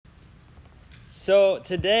So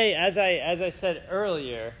today, as I said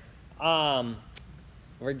earlier,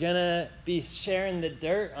 we're going to be sharing the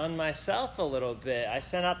dirt on myself a little bit. I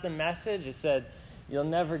sent out the message. It said, you'll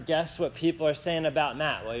never guess what people are saying about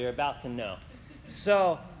Matt. Well, you're about to know.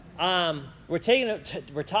 So we're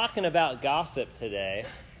talking about gossip today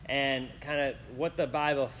and kind of what the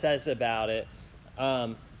Bible says about it.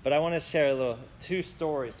 But I want to share two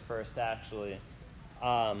stories first, actually.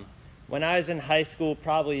 When I was in high school,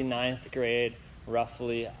 probably 9th grade,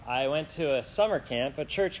 roughly, I went to a summer camp, a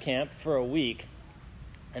church camp, for a week.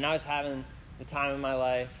 And I was having the time of my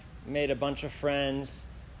life, made a bunch of friends,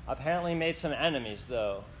 apparently made some enemies,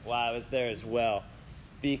 though, while I was there as well.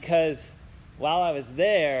 Because while I was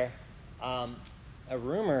there, a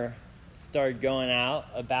rumor started going out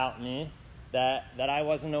about me that I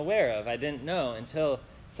wasn't aware of. I didn't know until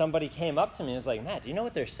somebody came up to me and was like, Matt, do you know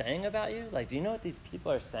what they're saying about you? Like, do you know what these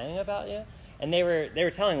people are saying about you? And they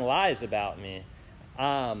were telling lies about me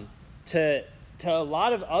to a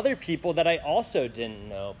lot of other people that I also didn't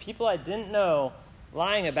know. People I didn't know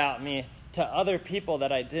lying about me to other people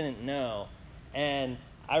that I didn't know. And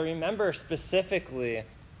I remember specifically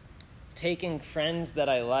taking friends that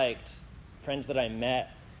I liked, friends that I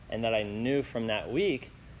met and that I knew from that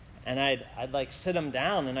week, and I'd like sit them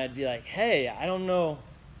down and I'd be like, hey, I don't know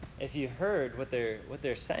if you heard what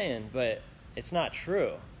they're saying, but it's not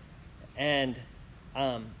true. And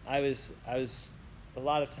I was a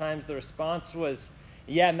lot of times the response was,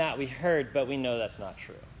 yeah, Matt, we heard, but we know that's not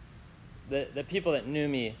true. The people that knew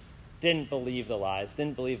me didn't believe the lies,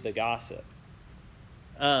 didn't believe the gossip.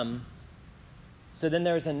 So then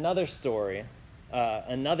there was another story,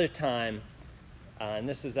 another time, and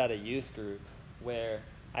this is at a youth group, where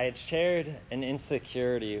I had shared an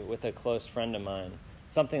insecurity with a close friend of mine,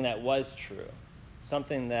 something that was true,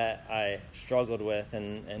 something that I struggled with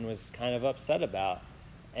and was kind of upset about.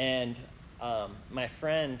 And my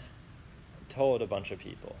friend told a bunch of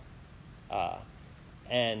people,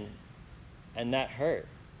 and that hurt.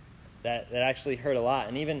 That actually hurt a lot.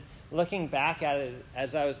 And even looking back at it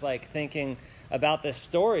as I was like thinking about this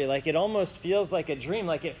story, like it almost feels like a dream.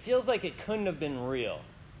 Like it feels like it couldn't have been real.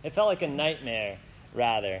 It felt like a nightmare,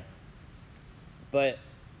 rather. But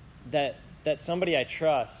that somebody I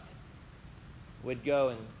trust would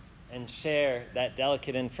go and share that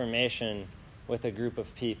delicate information with a group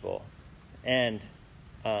of people. And,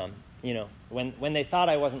 when they thought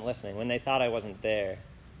I wasn't listening, when they thought I wasn't there,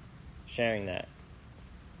 sharing that.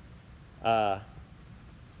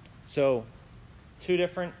 So, two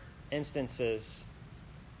different instances.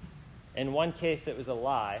 In one case, it was a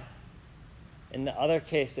lie. In the other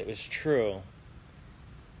case, it was true.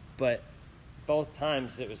 But both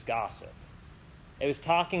times, it was gossip. It was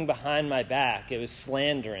talking behind my back. It was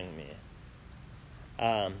slandering me.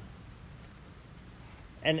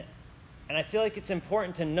 And I feel like it's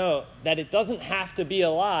important to note that it doesn't have to be a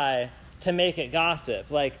lie to make it gossip.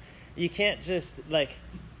 Like, you can't just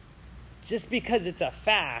because it's a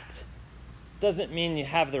fact doesn't mean you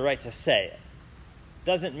have the right to say it.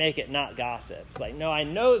 Doesn't make it not gossip. It's like, no, I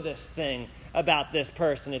know this thing about this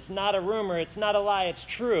person. It's not a rumor. It's not a lie. It's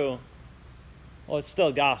true. Well, it's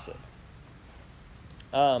still gossip.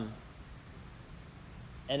 And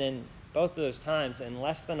in both of those times, in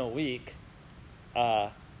less than a week,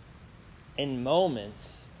 in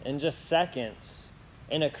moments, in just seconds,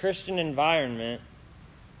 in a Christian environment,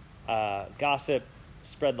 gossip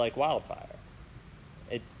spread like wildfire.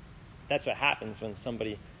 That's what happens when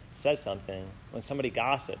somebody says something. When somebody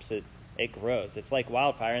gossips, it grows. It's like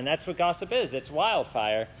wildfire, and that's what gossip is. It's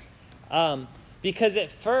wildfire. Because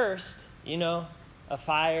at first, a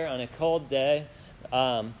fire on a cold day,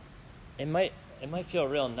 it might feel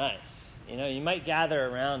real nice. You might gather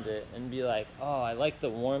around it and be like, oh, I like the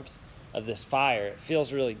warmth of this fire. It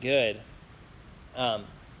feels really good.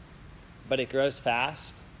 But it grows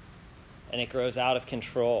fast, and it grows out of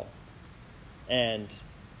control. And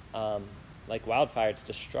like wildfire, it's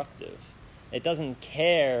destructive. It doesn't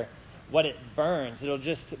care what it burns. It'll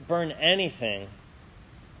just burn anything.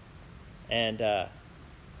 And a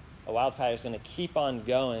wildfire is going to keep on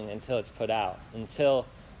going until it's put out, until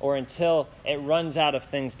it runs out of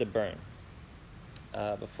things to burn.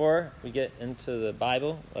 Before we get into the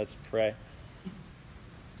Bible, let's pray.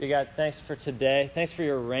 Dear God, thanks for today. Thanks for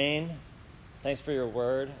your rain. Thanks for your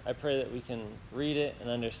word. I pray that we can read it and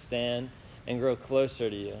understand and grow closer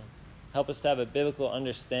to you. Help us to have a biblical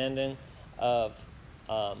understanding of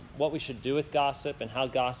what we should do with gossip and how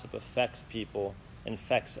gossip affects people and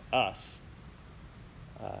affects us.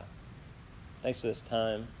 Thanks for this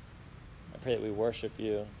time. I pray that we worship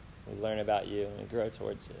you, we learn about you, and we grow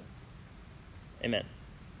towards you. Amen.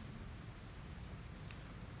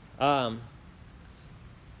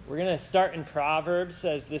 We're going to start in Proverbs,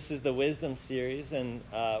 as this is the wisdom series, and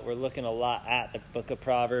we're looking a lot at the book of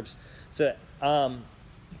Proverbs. So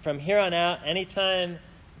from here on out, anytime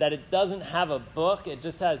that it doesn't have a book, it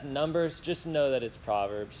just has numbers, just know that it's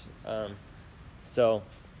Proverbs. So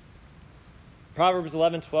Proverbs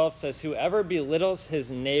 11:12 says, "Whoever belittles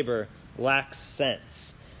his neighbor lacks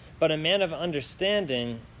sense, but a man of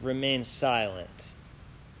understanding remains silent.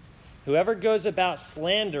 Whoever goes about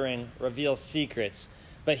slandering reveals secrets,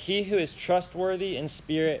 but he who is trustworthy in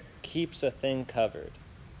spirit keeps a thing covered."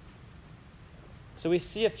 So we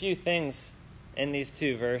see a few things in these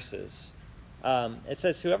two verses. It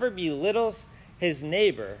says, whoever belittles his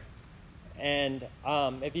neighbor. And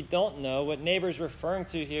if you don't know, what neighbor's referring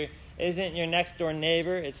to here isn't your next door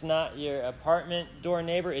neighbor. It's not your apartment door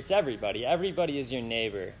neighbor. It's everybody. Everybody is your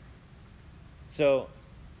neighbor. So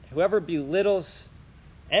whoever belittles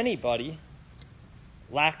anybody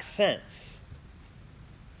lacks sense.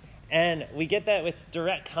 And we get that with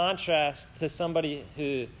direct contrast to somebody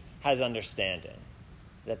who has understanding,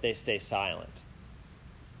 that they stay silent.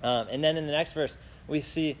 And then in the next verse, we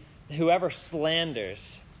see whoever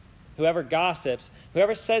slanders, whoever gossips,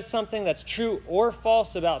 whoever says something that's true or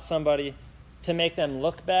false about somebody to make them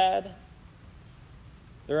look bad,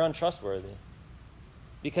 they're untrustworthy.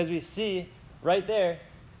 Because we see right there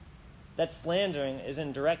that slandering is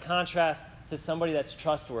in direct contrast to somebody that's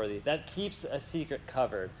trustworthy, that keeps a secret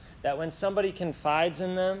covered, that when somebody confides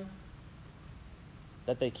in them,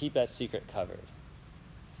 that they keep that secret covered.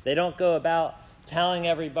 They don't go about telling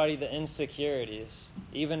everybody the insecurities,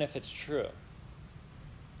 even if it's true.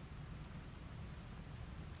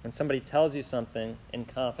 When somebody tells you something in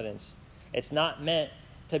confidence, it's not meant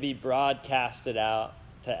to be broadcasted out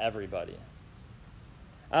to everybody.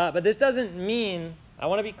 But this doesn't mean, I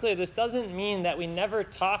want to be clear, this doesn't mean that we never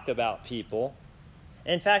talk about people.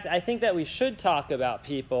 In fact, I think that we should talk about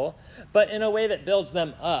people, but in a way that builds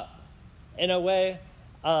them up, in a way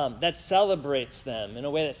that celebrates them, in a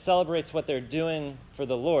way that celebrates what they're doing for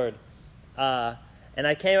the Lord. And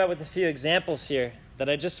I came up with a few examples here that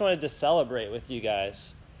I just wanted to celebrate with you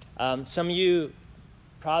guys. Some of you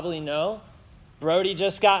probably know Brody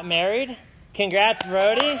just got married. Congrats,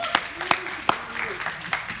 Brody.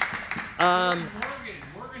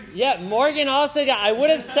 Yeah, Morgan also got, I would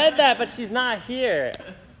have said that, but she's not here.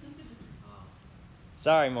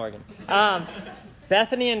 Sorry, Morgan.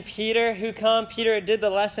 Bethany and Peter, who come, Peter did the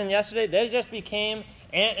lesson yesterday. They just became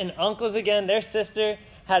aunt and uncles again. Their sister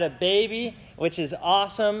had a baby, which is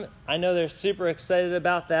awesome. I know they're super excited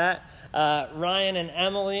about that. Ryan and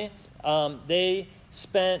Emily, they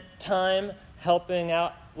spent time helping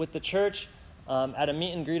out with the church at a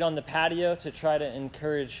meet and greet on the patio to try to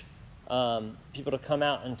encourage people to come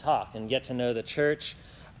out and talk and get to know the church.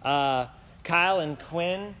 Kyle and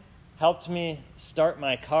Quinn helped me start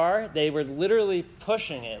my car. They were literally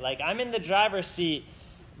pushing it. Like, I'm in the driver's seat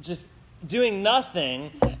just doing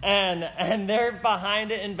nothing, and they're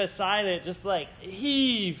behind it and beside it just like,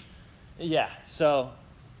 heave. Yeah, so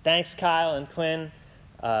thanks, Kyle and Quinn.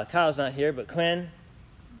 Kyle's not here, but Quinn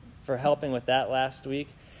for helping with that last week.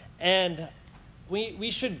 And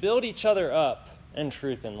we should build each other up in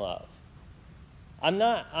truth and love. I'm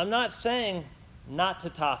not saying not to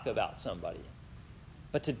talk about somebody,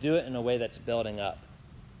 but to do it in a way that's building up,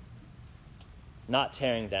 not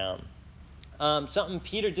tearing down. Something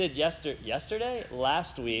Peter did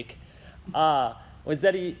last week, was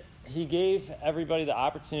that he gave everybody the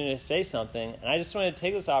opportunity to say something, and I just wanted to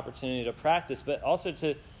take this opportunity to practice, but also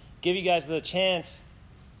to give you guys the chance.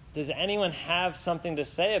 Does anyone have something to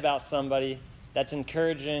say about somebody that's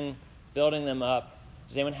encouraging, building them up?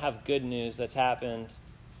 Does anyone have good news that's happened?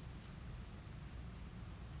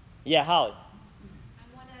 Yeah, Holly. I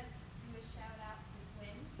want to do a shout out to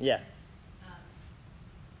Quinn. Yeah.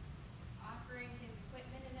 Offering his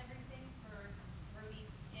equipment and everything for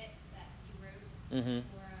Brody's skit that he wrote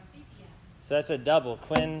for VBS. So that's a double.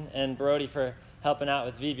 Quinn and Brody for helping out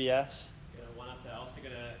with VBS. Also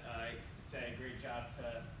going to say a great job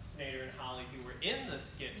to Snyder and Holly, who were in the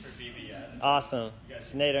skit for VBS. Awesome.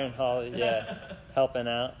 Snyder and Holly, yeah, helping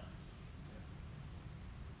out.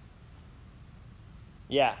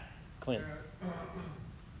 Yeah, Quinn.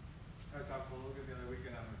 I talked to Logan the other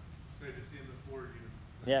weekend. I'm excited to see him before you.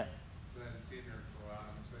 Yeah. I haven't seen her for a while.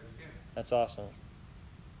 I'm excited to see him. That's awesome.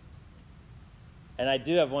 And I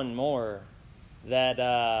do have one more, that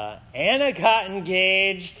Anna got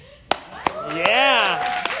engaged.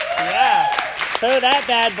 Yeah. Throw that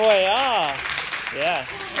bad boy off. Yeah.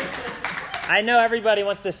 I know everybody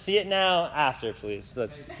wants to see it now. After, please.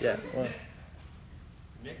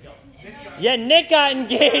 Nick got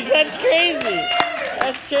engaged. That's crazy.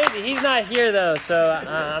 That's crazy. He's not here, though, so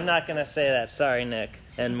I'm not going to say that. Sorry, Nick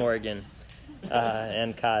and Morgan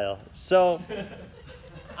and Kyle. So,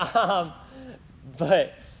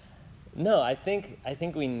 but, no, I think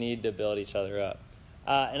we need to build each other up.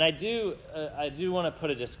 And I do want to put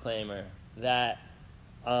a disclaimer that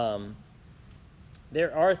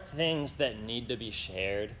there are things that need to be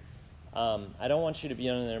shared. I don't want you to be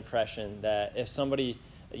under the impression that if somebody,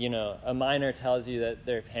 a minor tells you that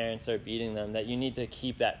their parents are beating them, that you need to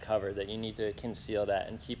keep that covered, that you need to conceal that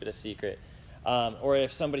and keep it a secret. Or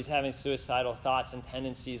if somebody's having suicidal thoughts and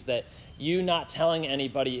tendencies, that you not telling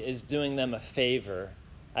anybody is doing them a favor.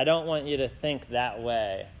 I don't want you to think that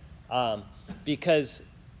way. Because,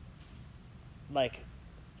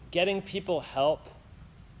 getting people help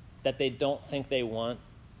that they don't think they want,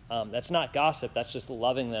 that's not gossip. That's just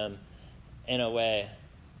loving them in a way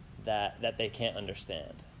that they can't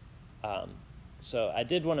understand. So I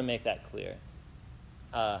did want to make that clear.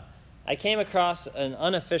 I came across an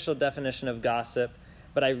unofficial definition of gossip,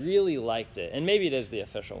 but I really liked it. And maybe it is the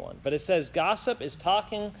official one. But it says, gossip is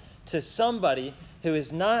talking to somebody who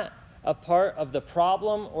is not a part of the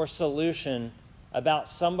problem or solution about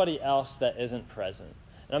somebody else that isn't present.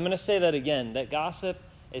 And I'm going to say that again, that gossip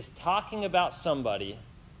is talking about somebody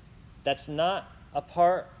that's not a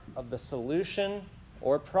part of the solution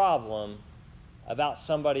or problem about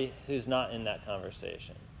somebody who's not in that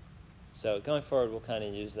conversation. So going forward, we'll kind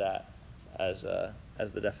of use that as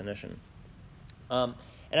the definition. And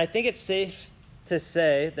I think it's safe to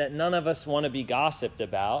say that none of us want to be gossiped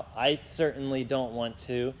about. I certainly don't want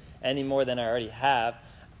to, any more than I already have.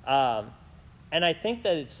 And I think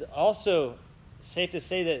that it's also safe to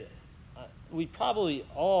say that we probably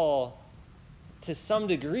all, to some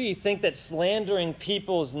degree, think that slandering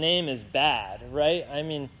people's name is bad, right? I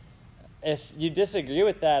mean, if you disagree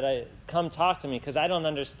with that, come talk to me, because I don't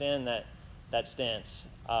understand that stance.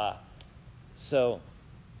 So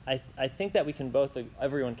I think that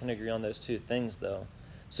everyone can agree on those two things, though.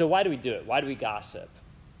 So why do we do it? Why do we gossip?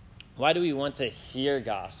 Why do we want to hear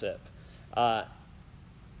gossip?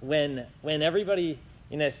 When everybody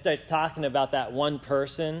starts talking about that one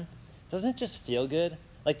person, doesn't it just feel good?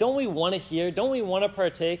 Don't we want to hear? Don't we want to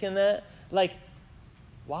partake in that?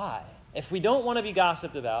 Why? If we don't want to be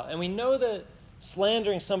gossiped about, and we know that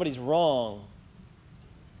slandering somebody's wrong,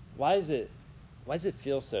 why does it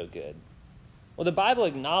feel so good? Well, the Bible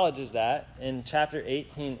acknowledges that in chapter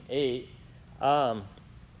 18:8.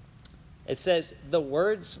 It says, the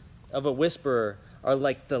words of a whisperer are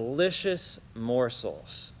like delicious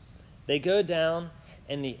morsels. They go down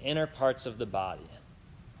in the inner parts of the body.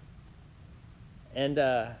 And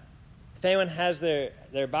if anyone has their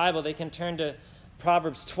Bible, they can turn to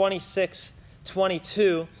Proverbs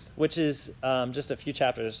 26:22, which is just a few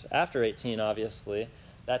chapters after 18, obviously.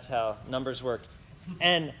 That's how numbers work.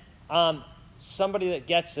 And somebody that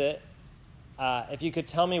gets it, if you could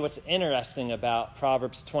tell me what's interesting about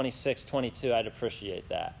Proverbs 26:22, I'd appreciate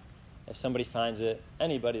that. If somebody finds it,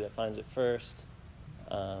 anybody that finds it first,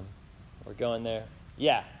 we're going there.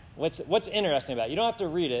 Yeah, what's interesting about it? You don't have to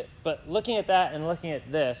read it, but looking at that and looking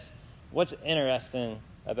at this, what's interesting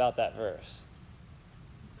about that verse?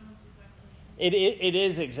 It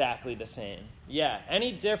is exactly the same. Yeah,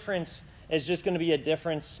 any difference is just going to be a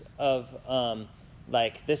difference of,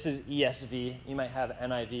 this is ESV. You might have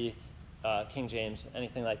NIV, King James,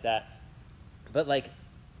 anything like that. But,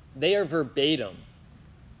 they are verbatim.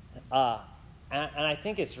 And I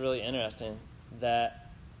think it's really interesting that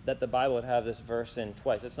the Bible would have this verse in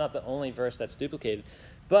twice. It's not the only verse that's duplicated.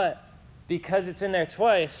 But because it's in there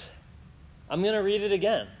twice, I'm going to read it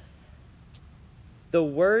again. The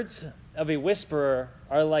words of a whisperer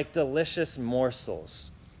are like delicious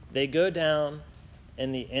morsels. They go down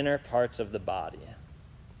in the inner parts of the body.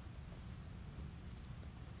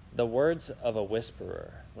 The words of a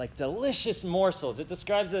whisperer, like delicious morsels. It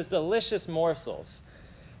describes it as delicious morsels.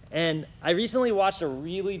 And I recently watched a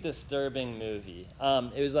really disturbing movie.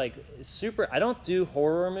 It was super, I don't do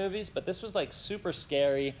horror movies, but this was super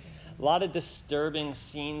scary. A lot of disturbing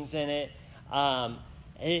scenes in it.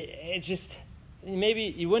 It just,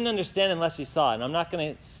 maybe you wouldn't understand unless you saw it. And I'm not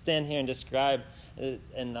going to stand here and describe it,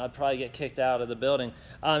 and I'd probably get kicked out of the building.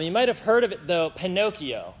 You might have heard of it, though,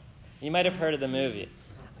 Pinocchio. You might have heard of the movie.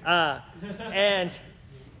 And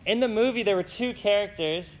in the movie, there were two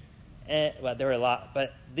characters. Well, there were a lot,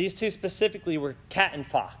 but these two specifically were Cat and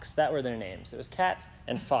Fox. That were their names. It was Cat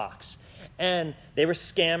and Fox. And they were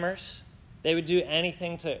scammers. They would do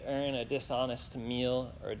anything to earn a dishonest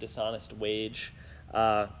meal or a dishonest wage.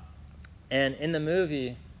 And in the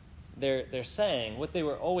movie, they're saying what they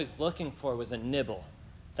were always looking for was a nibble.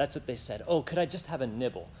 That's what they said. Oh, could I just have a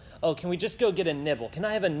nibble? oh, can we just go get a nibble? Can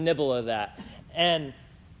I have a nibble of that? And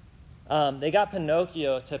they got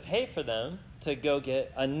Pinocchio to pay for them to go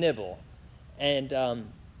get a nibble. And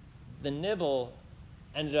the nibble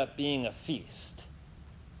ended up being a feast.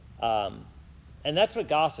 And that's what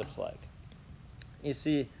gossip's like. You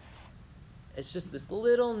see, it's just this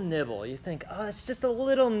little nibble. You think, oh, it's just a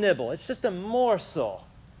little nibble. It's just a morsel.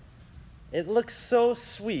 It looks so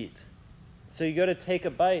sweet. So you go to take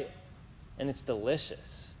a bite, and it's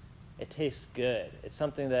delicious. It tastes good. It's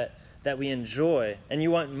something that we enjoy, and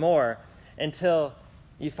you want more until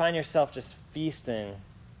you find yourself just feasting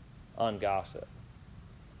on gossip,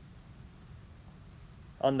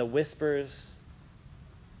 on the whispers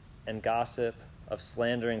and gossip of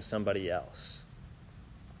slandering somebody else.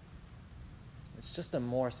 It's just a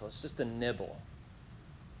morsel. It's just a nibble.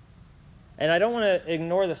 And I don't want to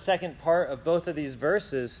ignore the second part of both of these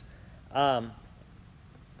verses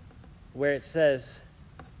where it says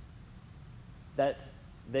that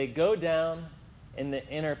they go down in the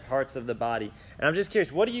inner parts of the body. And I'm just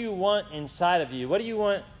curious, what do you want inside of you? What do you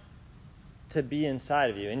want to be inside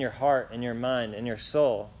of you, in your heart, in your mind, in your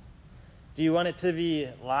soul? Do you want it to be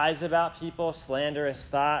lies about people, slanderous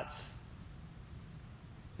thoughts,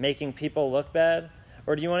 making people look bad?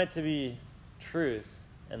 Or do you want it to be truth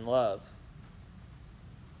and love?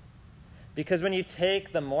 Because when you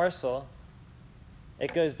take the morsel,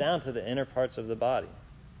 it goes down to the inner parts of the body.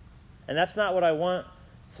 And that's not what I want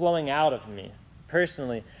flowing out of me,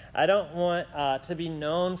 personally. I don't want to be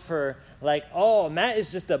known for, like, oh, Matt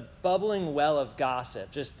is just a bubbling well of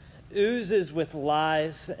gossip, just oozes with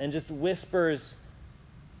lies and just whispers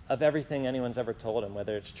of everything anyone's ever told him,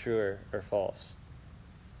 whether it's true or false.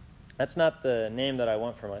 That's not the name that I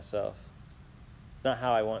want for myself. It's not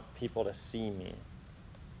how I want people to see me.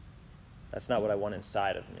 That's not what I want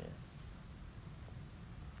inside of me.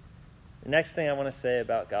 The next thing I want to say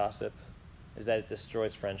about gossip is that it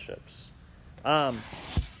destroys friendships.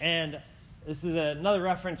 And this is another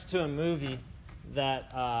reference to a movie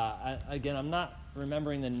that, again, I'm not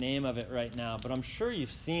remembering the name of it right now, but I'm sure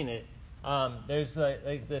you've seen it. There's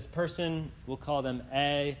like this person, we'll call them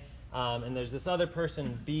A, and there's this other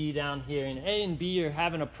person, B, down here, and A and B are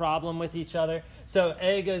having a problem with each other. So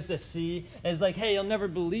A goes to C and is like, hey, you'll never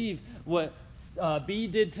believe what B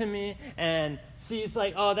did to me, and C's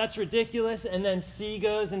like, oh, that's ridiculous, and then C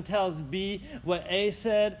goes and tells B what A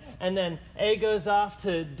said, and then A goes off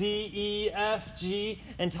to D, E, F, G,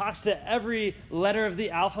 and talks to every letter of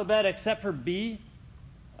the alphabet except for B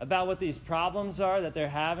about what these problems are that they're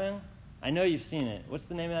having. I know you've seen it. What's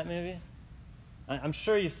the name of that movie? I'm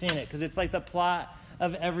sure you've seen it, because it's like the plot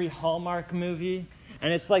of every Hallmark movie,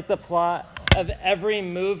 and it's like the plot of every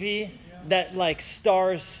movie that like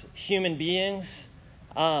stars human beings.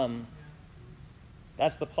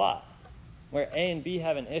 That's the plot, where A and B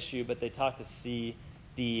have an issue, but they talk to C,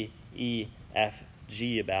 D, E, F,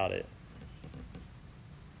 G about it.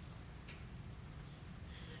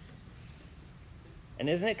 And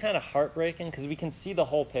isn't it kind of heartbreaking? Because we can see the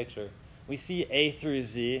whole picture. We see A through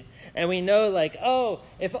Z, and we know, like, oh,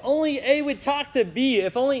 if only A would talk to B,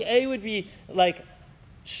 if only A would be, like,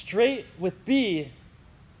 straight with B,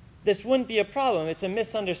 this wouldn't be a problem. It's a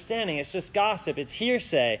misunderstanding. It's just gossip. It's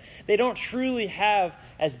hearsay. They don't truly have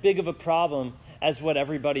as big of a problem as what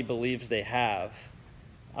everybody believes they have.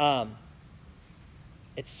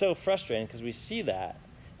 It's so frustrating because we see that.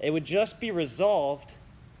 It would just be resolved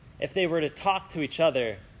if they were to talk to each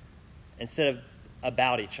other instead of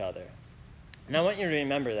about each other. And I want you to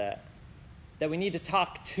remember that we need to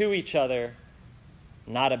talk to each other,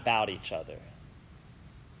 not about each other.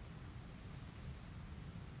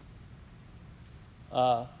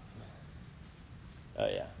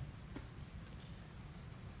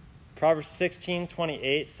 Proverbs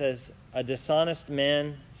 16:28 says, a dishonest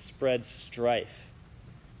man spreads strife,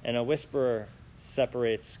 and a whisperer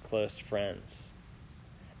separates close friends.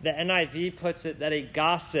 The NIV puts it that a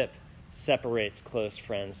gossip separates close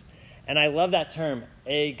friends. And I love that term,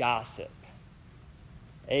 a gossip.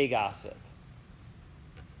 A gossip.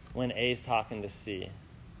 When A's talking to C.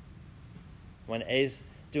 When A's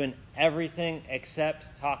doing everything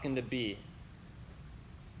except talking to B.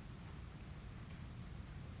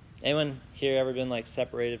 Anyone here ever been like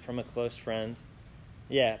separated from a close friend?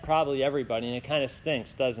 Yeah, probably everybody, and it kind of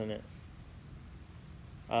stinks, doesn't it?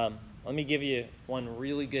 Let me give you one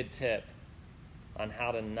really good tip on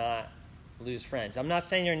how to not lose friends. I'm not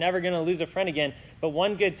saying you're never going to lose a friend again, but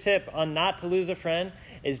one good tip on not to lose a friend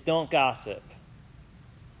is don't gossip.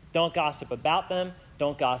 Don't gossip about them.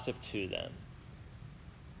 Don't gossip to them.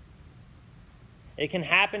 It can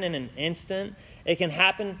happen in an instant. It can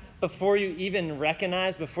happen before you even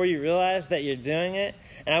recognize, before you realize that you're doing it.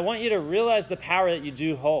 And I want you to realize the power that you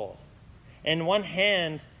do hold. In one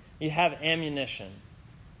hand, you have ammunition.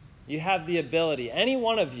 You have the ability. Any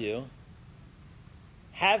one of you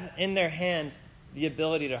have in their hand the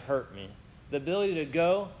ability to hurt me. The ability to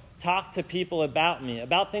go talk to people about me,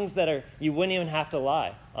 about things that you wouldn't even have to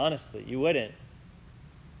lie. Honestly, you wouldn't.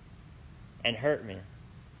 And hurt me.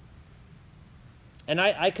 And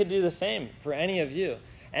I could do the same for any of you.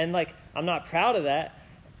 And I'm not proud of that,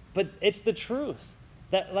 but it's the truth.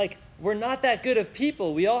 That we're not that good of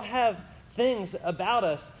people. We all have things about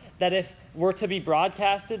us that if we're to be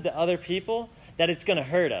broadcasted to other people, that it's going to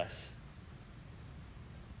hurt us.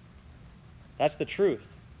 That's the truth.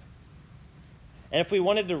 And if we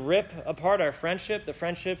wanted to rip apart our friendship, the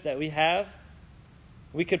friendship that we have,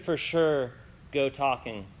 we could for sure go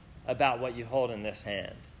talking about what you hold in this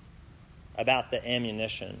hand, about the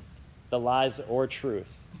ammunition, the lies or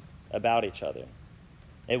truth about each other.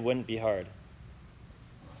 It wouldn't be hard.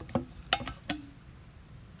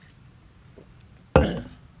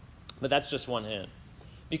 But that's just one hand.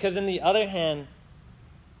 Because in the other hand,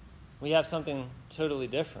 we have something totally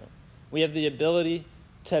different. We have the ability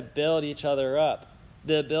to build each other up,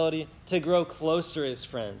 the ability to grow closer as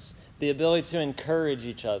friends, the ability to encourage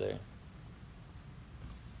each other.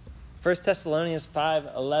 1 Thessalonians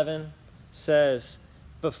 5:11 says,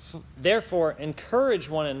 "Therefore, encourage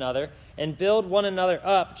one another and build one another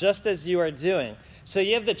up just as you are doing." So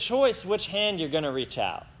you have the choice which hand you're going to reach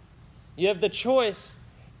out. You have the choice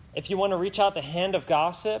if you want to reach out the hand of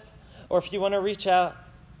gossip or if you want to reach out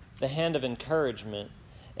the hand of encouragement.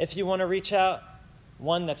 If you want to reach out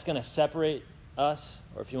one that's going to separate us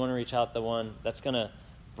or if you want to reach out the one that's going to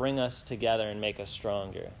bring us together and make us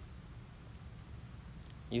stronger.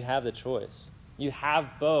 You have the choice. You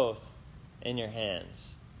have both in your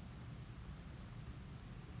hands.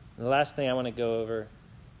 The last thing I want to go over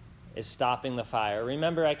is stopping the fire.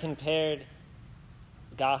 Remember, I compared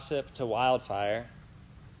gossip to wildfire.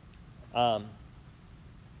 And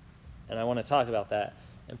I want to talk about that.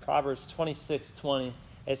 In Proverbs 26:20,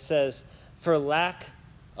 it says, "For lack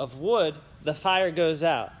of wood, the fire goes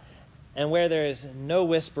out, and where there is no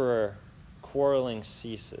whisperer, quarreling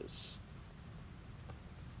ceases."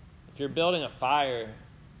 If you're building a fire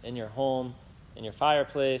in your home, in your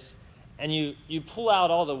fireplace, and you pull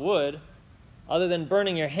out all the wood, other than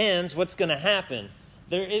burning your hands, what's going to happen?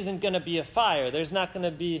 There isn't going to be a fire. There's not going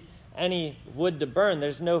to be any wood to burn.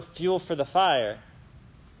 There's no fuel for the fire.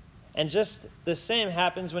 And just the same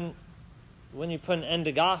happens when you put an end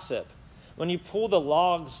to gossip. When you pull the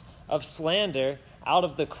logs of slander out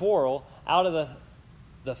of the quarrel, out of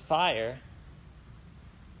the fire,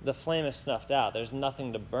 the flame is snuffed out. There's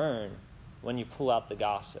nothing to burn when you pull out the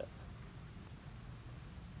gossip.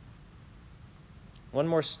 One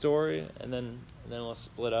more story, and then we'll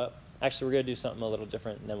split up. Actually, we're going to do something a little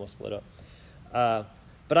different, and then we'll split up.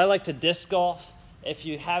 But I like to disc golf. If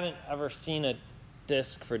you haven't ever seen a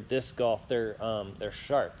disc for disc golf, they're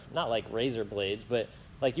sharp. Not like razor blades, but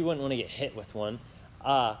you wouldn't want to get hit with one.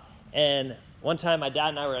 And one time my dad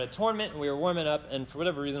and I were at a tournament, and we were warming up, and for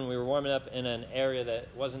whatever reason we were warming up in an area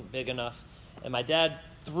that wasn't big enough. And my dad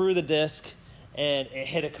threw the disc, and it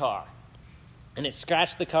hit a car. And it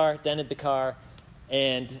scratched the car, dented the car,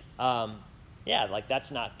 and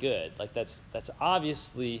that's not good. That's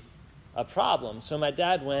obviously a problem. So my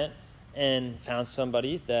dad went and found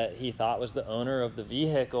somebody that he thought was the owner of the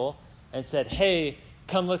vehicle and said, "Hey,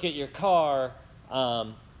 come look at your car.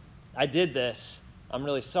 I did this. I'm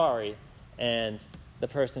really sorry." And the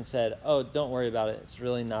person said, "Oh, don't worry about it. It's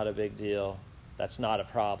really not a big deal. That's not a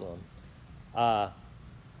problem."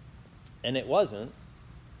 And it wasn't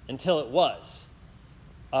until it was.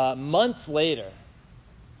 Months later,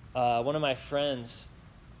 one of my friends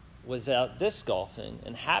was out disc golfing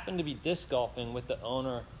and happened to be disc golfing with the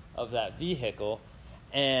owner of that vehicle.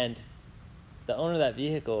 And the owner of that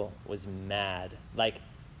vehicle was mad,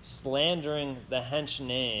 slandering the Hench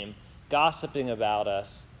name, gossiping about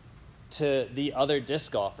us to the other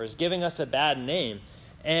disc golfers, giving us a bad name.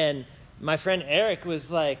 And my friend Eric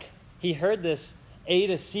was he heard this A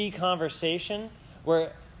to C conversation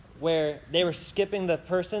where they were skipping the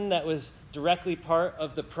person that was directly part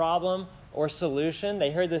of the problem or solution.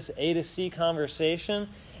 They heard this A to C conversation,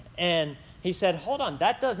 and he said, "Hold on,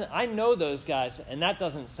 I know those guys, and that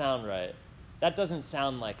doesn't sound right. That doesn't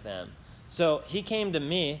sound like them." So he came to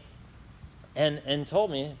me and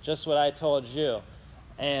told me just what I told you.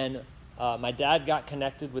 And my dad got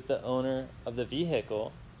connected with the owner of the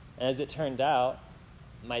vehicle, and as it turned out,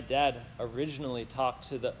 my dad originally talked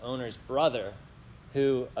to the owner's brother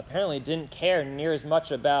who apparently didn't care near as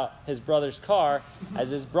much about his brother's car as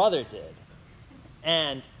his brother did.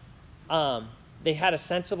 And they had a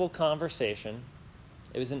sensible conversation.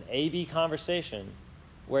 It was an A-B conversation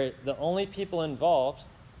where the only people involved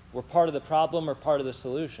were part of the problem or part of the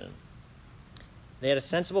solution. They had a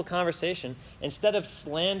sensible conversation. Instead of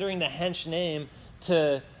slandering the hench name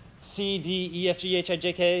to C, D, E, F, G, H, I,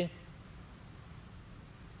 J, K,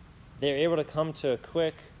 they were able to come to a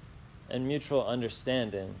quick and mutual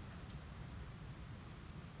understanding.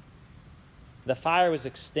 The fire was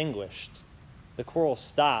extinguished. The quarrel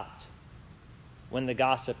stopped when the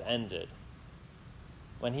gossip ended.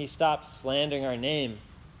 When he stopped slandering our name,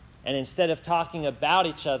 and instead of talking about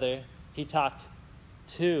each other, he talked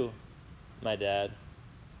to my dad.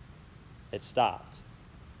 It stopped.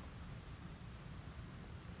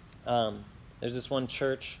 There's this one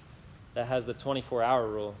church that has the 24-hour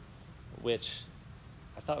rule, which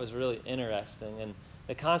I thought was really interesting. And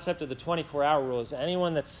the concept of the 24-hour rule is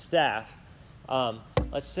anyone that's staff,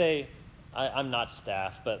 let's say, I'm not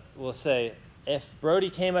staff, but we'll say if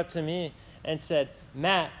Brody came up to me and said,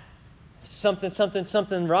 Matt,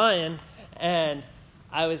 something, Ryan, and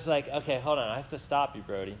I was like, okay, hold on, I have to stop you,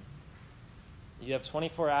 Brody. You have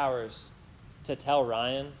 24 hours to tell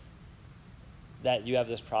Ryan that you have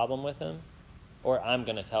this problem with him, or I'm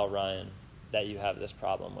going to tell Ryan that you have this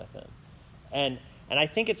problem with him. And I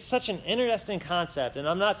think it's such an interesting concept, and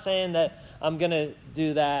I'm not saying that I'm going to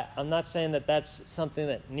do that. I'm not saying that that's something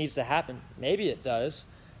that needs to happen. Maybe it does.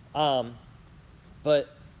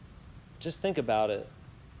 But just think about it.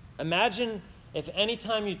 Imagine if any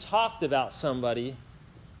time you talked about somebody,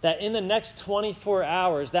 that in the next 24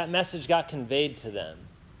 hours, that message got conveyed to them.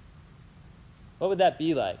 What would that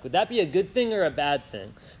be like? Would that be a good thing or a bad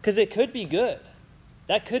thing? Because it could be good.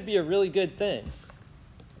 That could be a really good thing.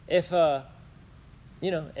 If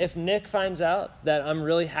Nick finds out that I'm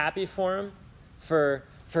really happy for him for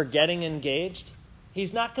getting engaged,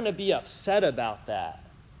 he's not going to be upset about that.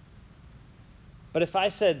 But if I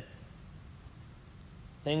said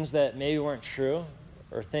things that maybe weren't true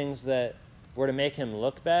or things that were to make him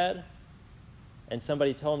look bad, and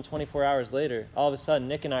somebody told him 24 hours later, all of a sudden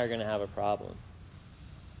Nick and I are going to have a problem.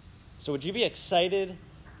 So would you be excited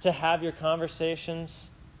to have your conversations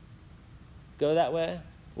go that way?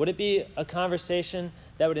 Would it be a conversation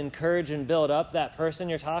that would encourage and build up that person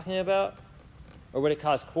you're talking about? Or would it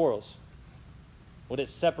cause quarrels? Would it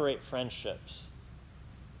separate friendships?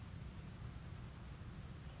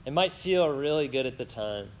 It might feel really good at the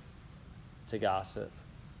time to gossip,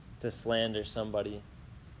 to slander somebody.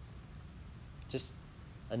 Just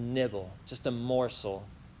a nibble, just a morsel.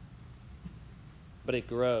 But it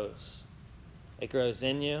grows. It grows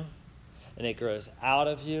in you, and it grows out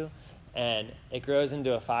of you, and it grows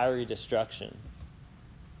into a fiery destruction.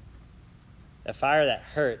 A fire that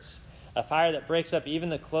hurts, a fire that breaks up even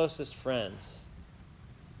the closest friends.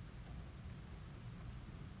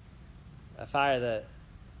 A fire that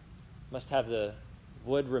must have the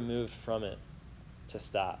wood removed from it to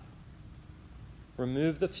stop.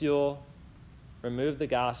 Remove the fuel, remove the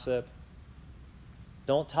gossip.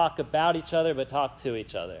 Don't talk about each other, but talk to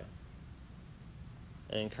each other.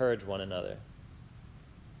 And encourage one another.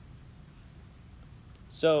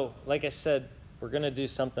 So, like I said, we're going to do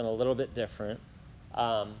something a little bit different.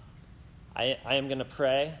 I am going to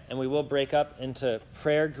pray, and we will break up into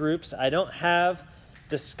prayer groups. I don't have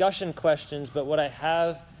discussion questions, but what I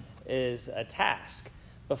have is a task.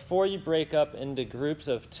 Before you break up into groups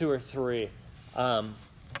of 2 or 3,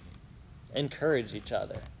 encourage each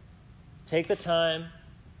other. Take the time,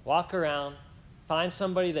 walk around, find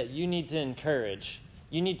somebody that you need to encourage.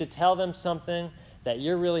 You need to tell them something that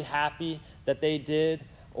you're really happy that they did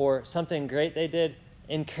or something great they did.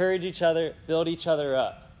 Encourage each other, build each other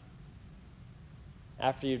up.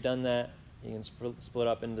 After you've done that, you can split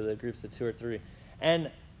up into the groups of 2 or 3.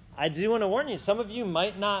 And I do want to warn you, some of you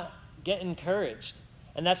might not get encouraged.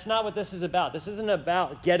 And that's not what this is about. This isn't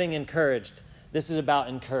about getting encouraged. This is about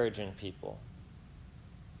encouraging people.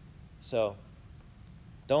 So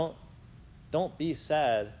don't be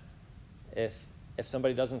sad if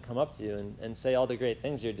somebody doesn't come up to you and say all the great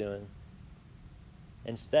things you're doing.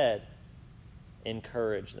 Instead,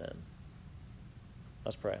 encourage them.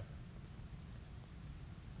 Let's pray.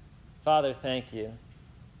 Father, thank you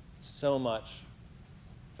so much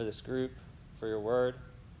for this group, for your word,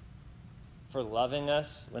 for loving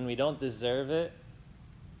us when we don't deserve it.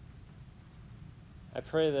 I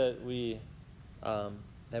pray that we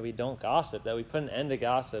don't gossip, that we put an end to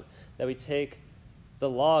gossip, that we take the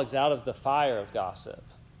logs out of the fire of gossip.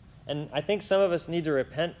 And I think some of us need to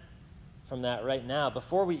repent from that right now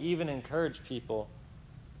before we even encourage people.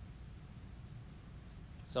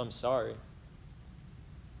 So I'm sorry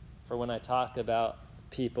for when I talk about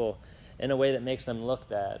people in a way that makes them look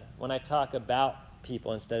bad, when I talk about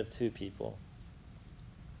people instead of to people.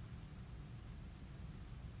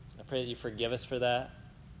 I pray that you forgive us for that,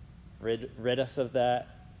 rid us of that,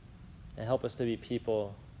 and help us to be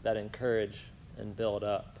people that encourage and build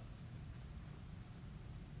up.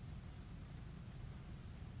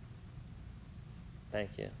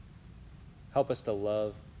 Thank you. Help us to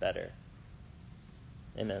love better.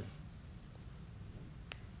 Amen.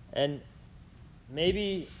 And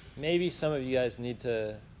maybe some of you guys need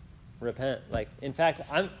to repent. Like, in fact,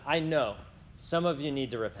 I know some of you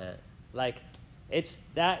need to repent. Like, it's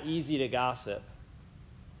that easy to gossip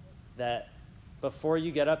that before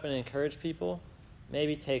you get up and encourage people,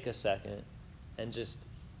 maybe take a second and just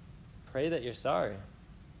pray that you're sorry.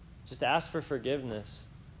 Just ask for forgiveness.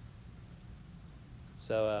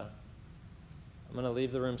 So I'm going to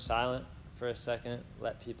leave the room silent for a second,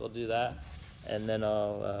 let people do that, and then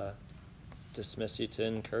I'll dismiss you to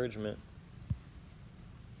encouragement.